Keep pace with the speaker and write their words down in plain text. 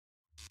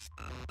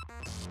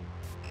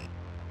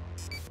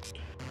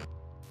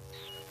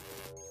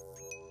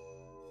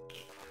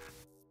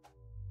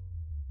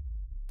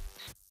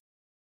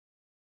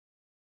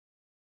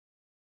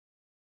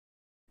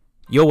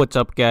Yo, what's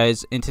up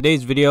guys? In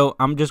today's video,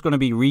 I'm just going to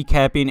be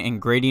recapping and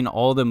grading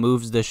all the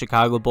moves the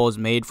Chicago Bulls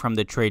made from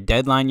the trade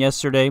deadline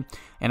yesterday.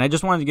 And I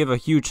just wanted to give a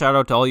huge shout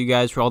out to all you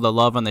guys for all the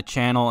love on the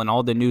channel and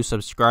all the new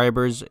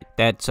subscribers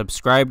that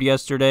subscribed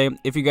yesterday.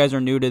 If you guys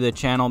are new to the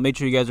channel, make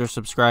sure you guys are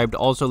subscribed.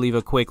 Also leave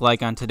a quick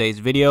like on today's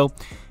video.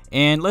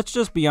 And let's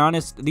just be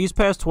honest, these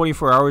past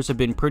 24 hours have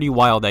been pretty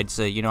wild, I'd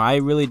say. You know, I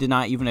really did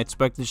not even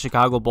expect the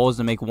Chicago Bulls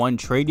to make one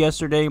trade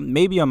yesterday.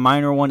 Maybe a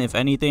minor one, if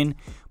anything.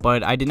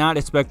 But I did not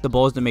expect the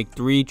Bulls to make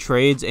 3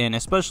 trades, and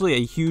especially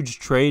a huge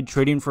trade,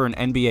 trading for an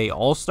NBA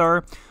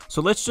All-Star.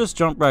 So let's just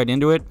jump right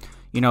into it.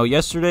 You know,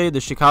 yesterday, the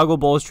Chicago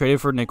Bulls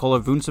traded for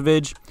Nikola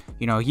Vucevic.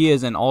 You know, he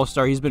is an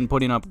All-Star. He's been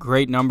putting up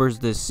great numbers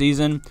this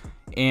season.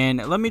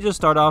 And let me just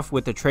start off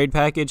with the trade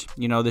package.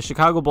 You know, the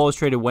Chicago Bulls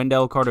traded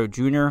Wendell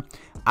Jr.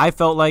 I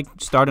felt like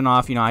starting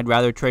off, you know, I'd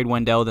rather trade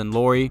Wendell than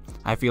Lauri.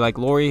 I feel like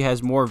Lauri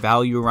has more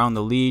value around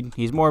the league.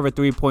 He's more of a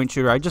three-point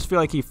shooter. I just feel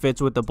like he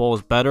fits with the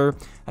Bulls better.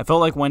 I felt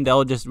like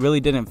Wendell just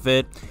really didn't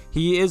fit.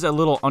 He is a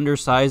little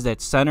undersized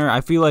at center. I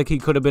feel like he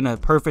could have been a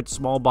perfect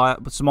small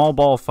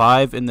ball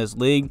 5 in this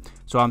league.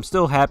 So I'm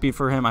still happy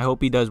for him. I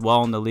hope he does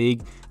well in the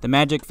league. The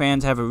Magic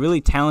fans have a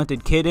really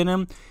talented kid in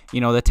him.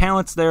 You know, the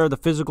talent's there, the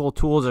physical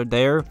tools are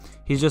there.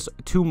 He's just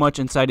too much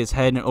inside his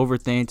head and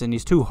overthinks, and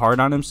he's too hard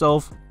on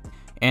himself.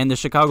 And the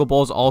Chicago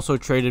Bulls also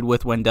traded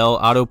with Wendell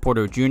Otto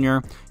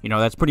Jr. You know,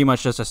 that's pretty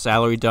much just a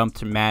salary dump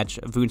to match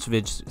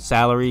Vucevic's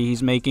salary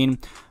he's making.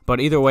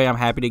 But either way, I'm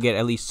happy to get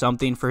at least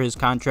something for his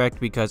contract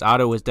because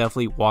Otto was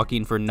definitely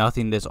walking for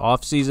nothing this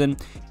offseason.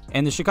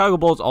 And the Chicago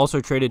Bulls also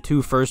traded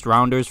 2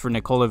 first-rounders for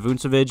Nikola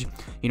Vucevic.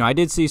 You know, I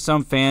did see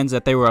some fans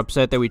that they were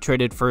upset that we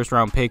traded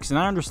first-round picks, and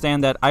I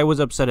understand that. I was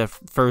upset at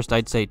first,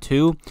 I'd say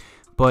too.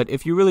 But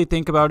if you really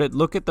think about it,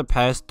 look at the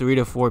past 3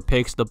 to 4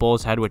 picks the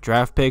Bulls had with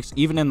draft picks.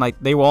 Even in, like,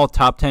 they were all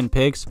top 10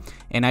 picks.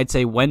 And I'd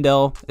say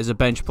Wendell is a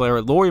bench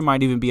player. Lauri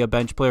might even be a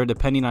bench player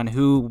depending on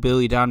who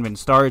Billy Donovan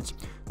starts.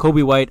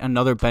 Coby White,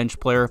 another bench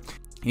player.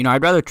 You know,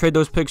 I'd rather trade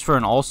those picks for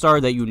an all-star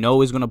that you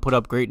know is going to put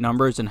up great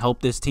numbers and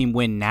help this team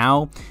win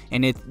now.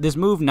 And this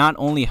move not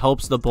only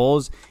helps the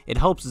Bulls, it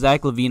helps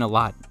Zach LaVine a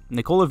lot.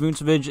 Nikola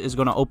Vucevic is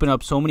going to open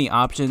up so many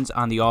options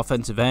on the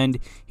offensive end.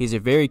 He's a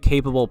very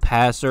capable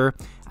passer.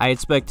 I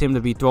expect him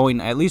to be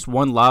throwing at least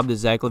one lob to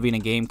Zach LaVine a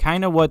game,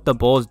 kind of what the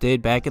Bulls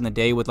did back in the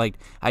day with, like,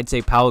 I'd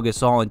say Pau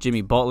Gasol and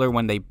Jimmy Butler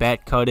when they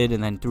bat-cutted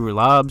and then threw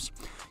lobs.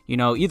 You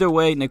know, either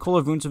way,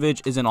 Nikola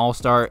Vucevic is an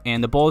all-star,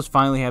 and the Bulls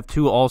finally have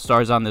 2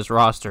 all-stars on this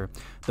roster.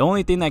 The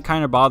only thing that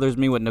kind of bothers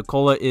me with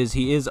Nikola is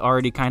he is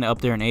already kind of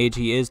up there in age.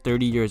 He is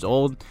 30 years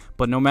old,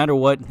 but no matter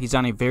what, he's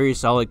on a very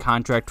solid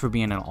contract for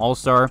being an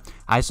all-star.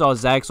 I saw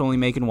Zach's only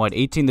making, what,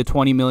 18 to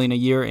 20 million a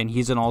year, and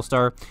he's an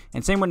all-star.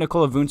 And same with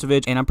Nikola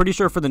Vucevic, and I'm pretty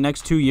sure for the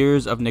next 2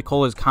 years of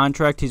Nikola's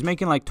contract, he's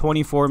making like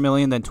 24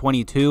 million, then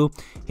 22.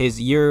 His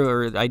year,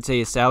 or I'd say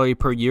his salary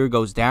per year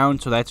goes down,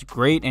 so that's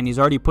great, and he's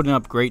already putting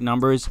up great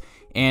numbers.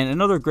 And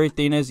another great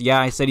thing is, yeah,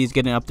 I said he's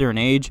getting up there in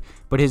age,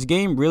 but his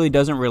game really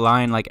doesn't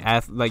rely on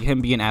like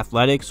him being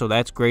athletic, so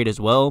that's great as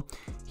well.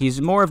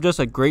 He's more of just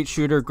a great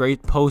shooter,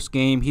 great post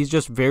game. He's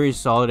just very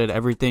solid at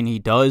everything he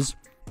does.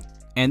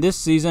 And this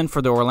season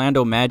for the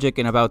Orlando Magic,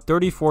 in about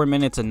 34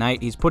 minutes a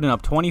night, he's putting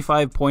up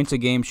 25 points a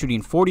game,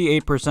 shooting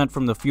 48%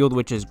 from the field,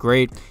 which is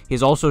great.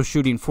 He's also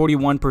shooting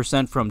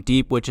 41% from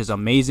deep, which is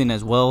amazing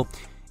as well.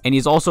 And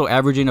he's also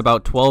averaging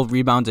about 12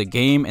 rebounds a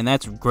game, and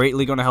that's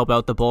greatly going to help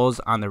out the Bulls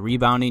on the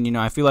rebounding. You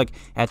know, I feel like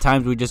at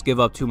times we just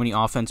give up too many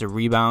offensive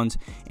rebounds,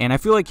 and I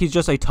feel like he's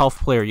just a tough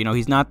player. You know,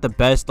 he's not the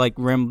best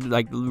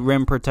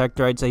rim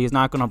protector. I'd say he's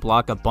not going to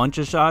block a bunch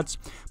of shots,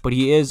 but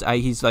he is.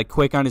 He's like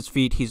quick on his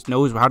feet. He just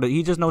knows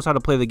how to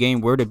play the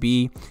game, where to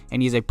be,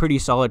 and he's a pretty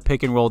solid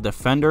pick and roll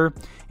defender.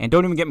 And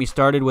don't even get me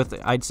started with,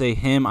 I'd say,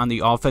 him on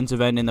the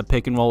offensive end in the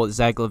pick and roll with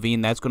Zach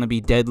LaVine. That's going to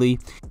be deadly.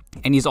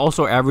 And he's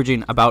also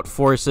averaging about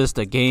 4 assists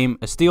a game,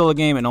 a steal a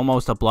game, and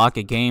almost a block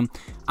a game.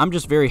 I'm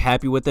just very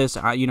happy with this.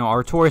 You know,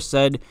 Artur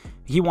said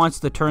he wants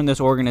to turn this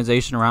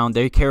organization around.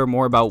 They care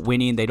more about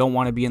winning. They don't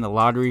want to be in the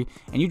lottery.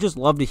 And you just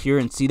love to hear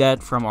and see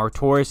that from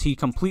Artur. He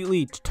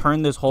completely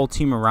turned this whole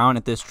team around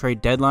at this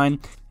trade deadline.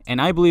 And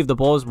I believe the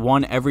Bulls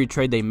won every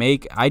trade they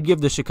make. I'd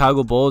give the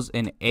Chicago Bulls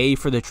an A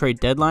for the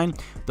trade deadline.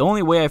 The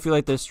only way I feel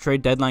like this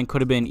trade deadline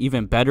could have been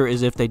even better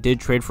is if they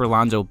did trade for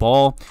Lonzo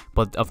Ball.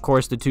 But, of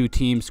course, the 2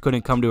 teams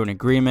couldn't come to an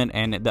agreement.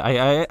 And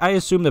I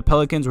assume the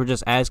Pelicans were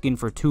just asking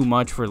for too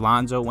much for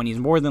Lonzo when he's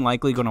more than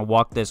likely going to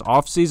walk this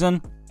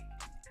offseason.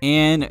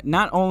 And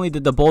not only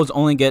did the Bulls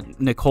only get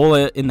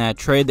Nikola in that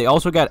trade, they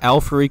also got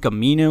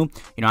Arcidiacono.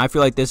 I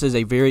feel like this is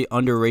a very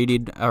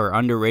underrated or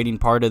underrating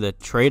part of the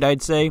trade,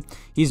 I'd say.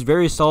 He's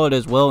very solid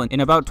as well. In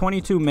about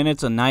 22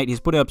 minutes a night, he's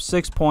putting up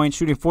 6 points,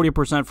 shooting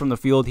 40% from the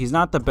field. He's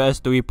not the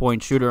best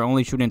 3-point shooter,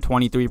 only shooting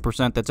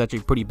 23%. That's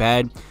actually pretty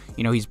bad.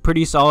 He's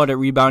pretty solid at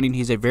rebounding.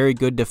 He's a very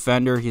good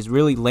defender. He's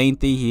really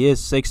lengthy. He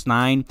is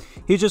 6'9".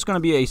 He's just going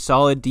to be a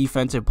solid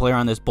defensive player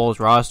on this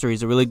Bulls roster.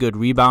 He's a really good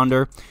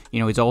rebounder.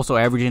 He's also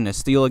averaging a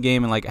steal a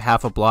game and like a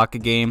half a block a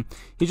game.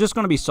 He's just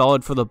going to be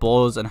solid for the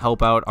Bulls and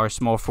help out our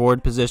small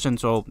forward position.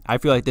 So I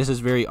feel like this is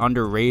very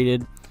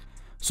underrated.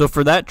 So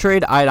for that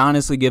trade, I'd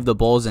honestly give the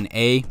Bulls an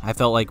A. I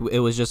felt like it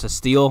was just a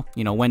steal.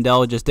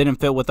 Wendell just didn't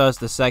fit with us.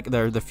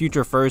 The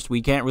future first,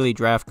 we can't really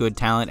draft good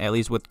talent, at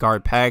least with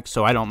guard packs,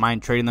 so I don't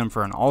mind trading them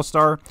for an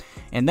all-star.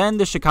 And then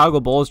the Chicago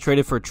Bulls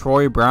traded for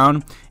Troy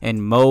Brown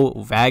and Mo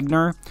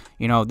Wagner.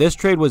 This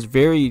trade was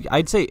very,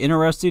 I'd say,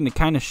 interesting. It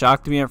kind of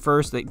shocked me at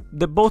first.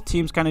 Both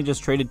teams kind of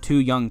just traded two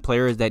young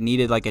players that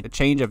needed like a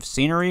change of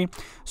scenery.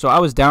 So I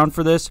was down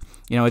for this.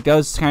 It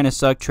does kind of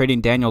suck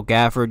trading Daniel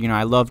Gafford.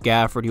 I love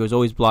Gafford. He was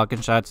always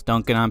blocking shots,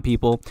 dunking on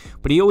people,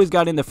 but he always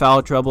got into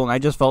foul trouble, and I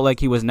just felt like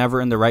he was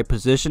never in the right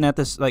position at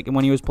this, like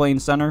when he was playing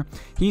center.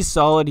 He's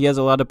solid. He has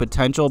a lot of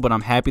potential, but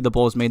I'm happy the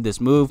Bulls made this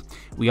move.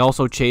 We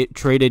also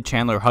traded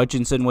Chandler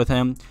Hutchison with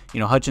him.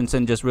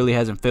 Hutchison just really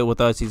hasn't fit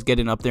with us. He's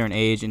getting up there in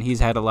age, and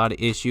he's had a lot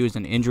of issues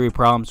and injury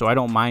problems, so I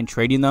don't mind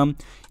trading them.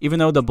 Even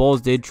though the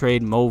Bulls did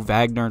trade Mo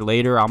Wagner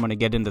later, I'm going to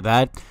get into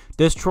that.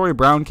 This Troy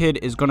Brown kid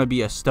is going to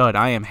be a stud.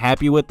 I am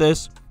happy with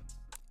this.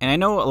 And I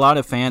know a lot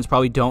of fans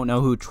probably don't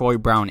know who Troy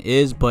Brown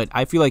is, but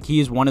I feel like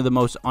he's one of the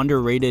most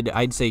underrated,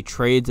 I'd say,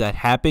 trades that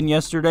happened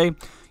yesterday.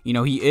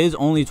 He is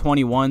only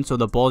 21, so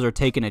the Bulls are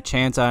taking a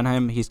chance on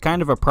him. He's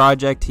kind of a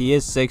project. He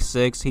is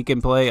 6'6". He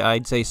can play,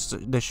 I'd say,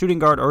 the shooting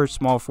guard or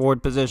small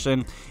forward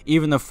position,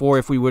 even the 4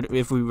 if we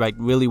like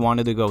really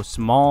wanted to go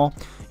small.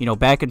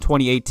 Back in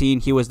 2018,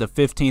 he was the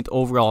 15th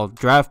overall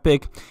draft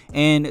pick,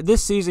 and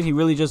this season he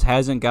really just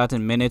hasn't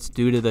gotten minutes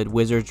due to the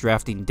Wizards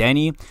drafting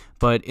Denny.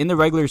 But in the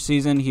regular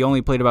season, he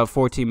only played about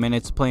 14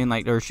 minutes, putting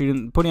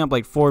up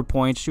like 4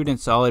 points, shooting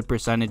solid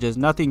percentages,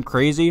 nothing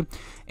crazy.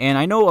 And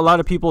I know a lot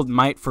of people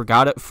might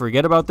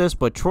forget about this,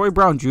 but Troy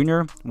Brown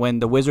Jr., when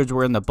the Wizards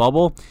were in the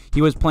bubble,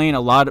 he was playing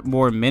a lot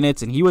more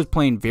minutes, and he was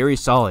playing very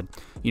solid.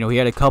 He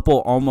had a couple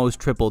almost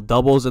triple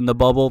doubles in the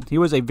bubble. He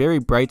was a very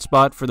bright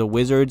spot for the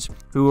Wizards,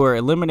 who were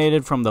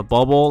eliminated from the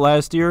bubble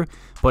last year.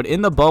 But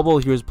in the bubble,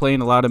 he was playing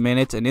a lot of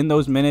minutes, and in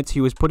those minutes,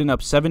 he was putting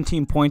up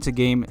 17 points a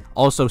game,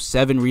 also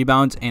 7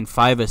 rebounds and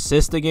 5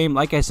 assists a game.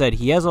 Like I said,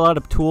 he has a lot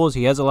of tools.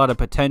 He has a lot of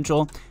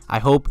potential. I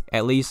hope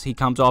at least he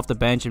comes off the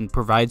bench and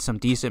provides some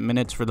decent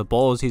minutes for the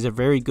Bulls. He's a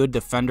very good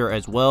defender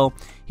as well.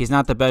 He's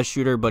not the best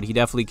shooter, but he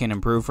definitely can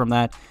improve from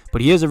that.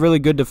 But he is a really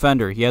good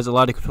defender. He has a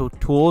lot of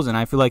tools, and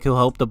I feel like he'll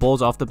help the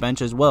Bulls off the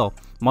bench as well.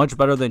 Much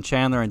better than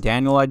Chandler and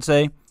Daniel, I'd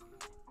say.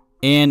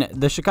 And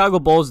the Chicago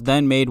Bulls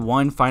then made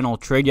one final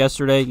trade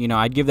yesterday.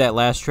 I'd give that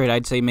last trade,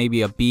 I'd say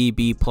maybe a B,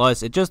 B+.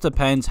 It just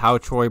depends how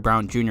Troy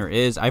Brown Jr.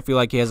 is. I feel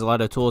like he has a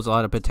lot of tools, a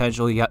lot of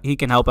potential. He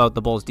can help out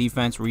the Bulls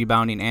defense,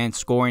 rebounding, and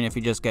scoring if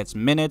he just gets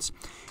minutes.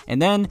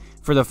 And then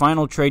for the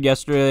final trade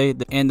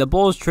yesterday, and the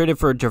Bulls traded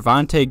for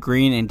Javonte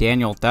Green and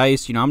Daniel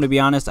Theis. I'm going to be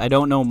honest, I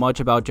don't know much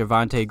about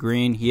Javonte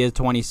Green. He is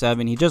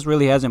 27. He just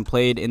really hasn't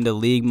played in the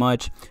league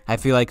much. I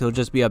feel like he'll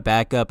just be a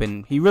backup,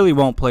 and he really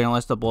won't play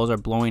unless the Bulls are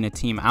blowing a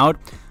team out.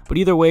 But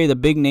either way, the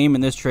big name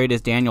in this trade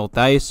is Daniel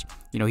Theis.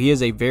 He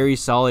is a very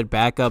solid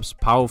backups,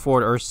 power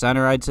forward or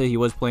center, I'd say. He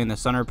was playing the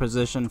center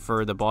position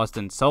for the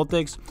Boston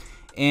Celtics.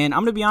 And I'm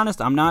going to be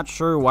honest, I'm not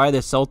sure why the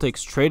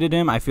Celtics traded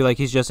him. I feel like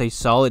he's just a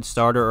solid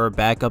starter or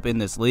backup in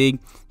this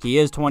league. He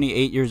is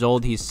 28 years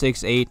old. He's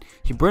 6'8".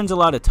 He brings a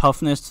lot of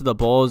toughness to the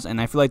Bulls,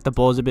 and I feel like the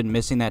Bulls have been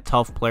missing that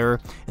tough player,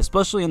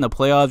 especially in the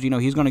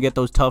playoffs. He's going to get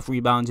those tough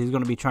rebounds. He's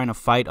going to be trying to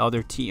fight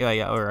other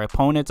or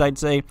opponents, I'd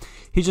say.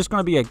 He's just going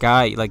to be a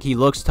guy, like, he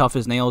looks tough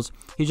as nails.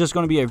 He's just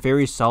going to be a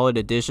very solid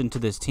addition to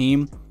this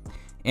team.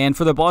 And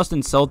for the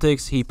Boston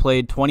Celtics, he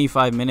played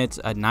 25 minutes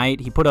a night.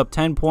 He put up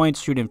 10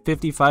 points, shooting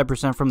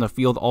 55% from the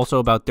field, also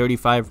about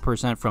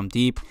 35% from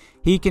deep.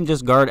 He can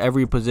just guard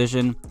every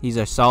position. He's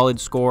a solid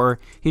scorer.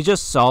 He's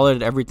just solid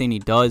at everything he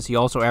does. He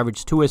also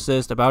averaged 2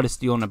 assists, about a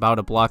steal, and about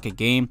a block a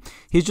game.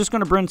 He's just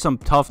going to bring some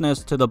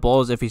toughness to the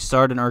Bulls if he's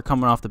starting or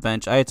coming off the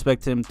bench. I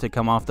expect him to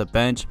come off the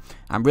bench.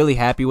 I'm really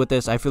happy with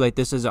this. I feel like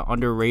this is an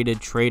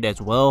underrated trade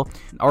as well.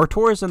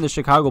 Arcidiacono and the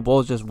Chicago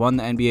Bulls just won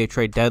the NBA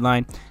trade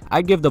deadline.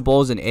 I'd give the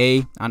Bulls an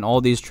A on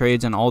all these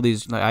trades and all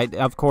these.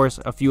 Of course,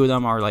 a few of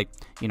them are like,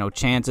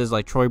 chances,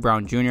 like Troy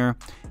Brown Jr.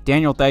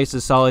 Daniel Theis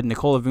is solid.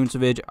 Nikola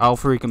Vucevic,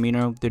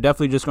 Arcidiacono, they're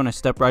definitely just going to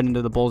step right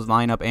into the Bulls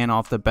lineup and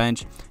off the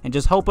bench and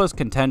just help us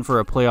contend for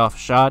a playoff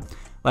shot.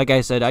 Like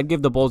I said, I'd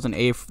give the Bulls an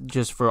A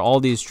just for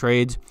all these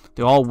trades.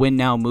 They're all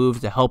win-now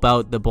moves to help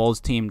out the Bulls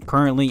team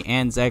currently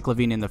and Zach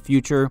LaVine in the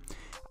future.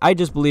 I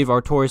just believe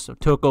Arcidiacono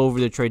took over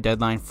the trade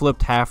deadline,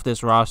 flipped half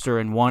this roster,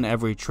 and won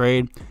every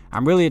trade.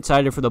 I'm really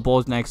excited for the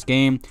Bulls' next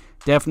game.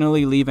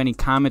 Definitely leave any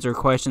comments or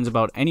questions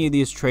about any of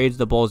these trades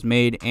the Bulls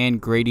made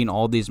and grading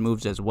all these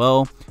moves as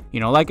well. You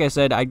know, like I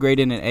said, I'd grade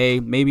it an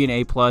A, maybe an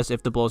A+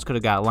 if the Bulls could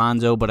have got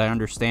Lonzo, but I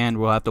understand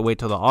we'll have to wait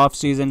till the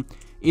offseason.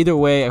 Either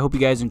way, I hope you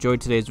guys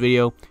enjoyed today's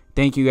video.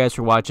 Thank you guys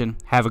for watching.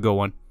 Have a good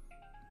one.